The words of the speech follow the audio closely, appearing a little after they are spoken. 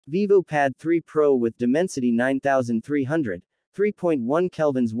Vivo Pad 3 Pro with Dimensity 9300, 3.1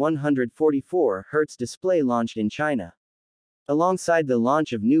 Kelvin's 144 Hz display launched in China. Alongside the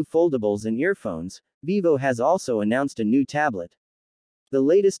launch of new foldables and earphones, Vivo has also announced a new tablet. The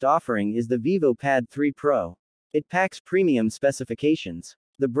latest offering is the Vivo Pad 3 Pro. It packs premium specifications.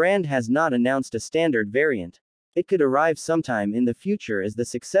 The brand has not announced a standard variant. It could arrive sometime in the future as the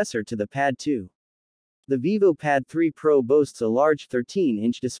successor to the Pad 2. The Vivo Pad 3 Pro boasts a large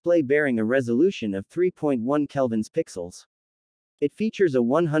 13-inch display bearing a resolution of 3.1 Kelvin's pixels. It features a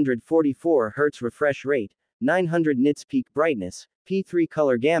 144 Hz refresh rate, 900 nits peak brightness, P3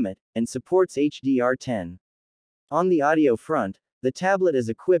 color gamut, and supports HDR10. On the audio front, the tablet is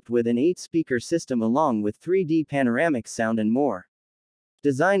equipped with an 8-speaker system along with 3D panoramic sound and more.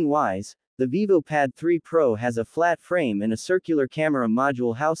 Design-wise, the Vivo Pad 3 Pro has a flat frame and a circular camera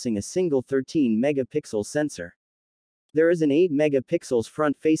module housing a single 13-megapixel sensor. There is an 8-megapixels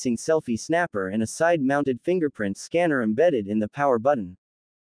front-facing selfie snapper and a side-mounted fingerprint scanner embedded in the power button.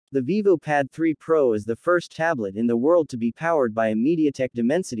 The Vivo Pad 3 Pro is the first tablet in the world to be powered by a MediaTek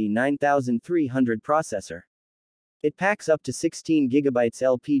Dimensity 9300 processor. It packs up to 16GB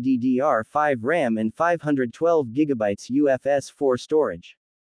LPDDR5 RAM and 512GB UFS 4 storage.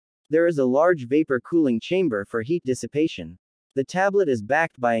 There is a large vapor cooling chamber for heat dissipation. The tablet is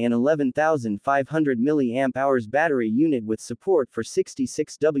backed by an 11,500 mAh battery unit with support for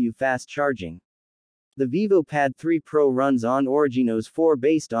 66W fast charging. The Vivo Pad 3 Pro runs on Originos 4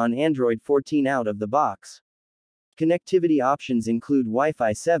 based on Android 14 out of the box. Connectivity options include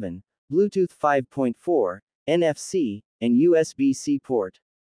Wi-Fi 7, Bluetooth 5.4, NFC, and USB-C port.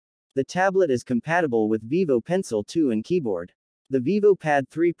 The tablet is compatible with Vivo Pencil 2 and keyboard. The Vivo Pad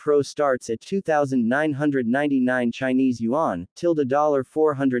 3 Pro starts at 2,999 Chinese yuan,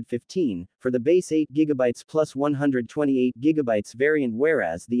 $415, for the base 8GB plus 128GB variant,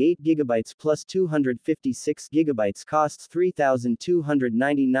 whereas the 8GB plus 256GB costs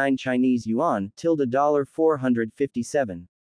 3,299 Chinese yuan, $457.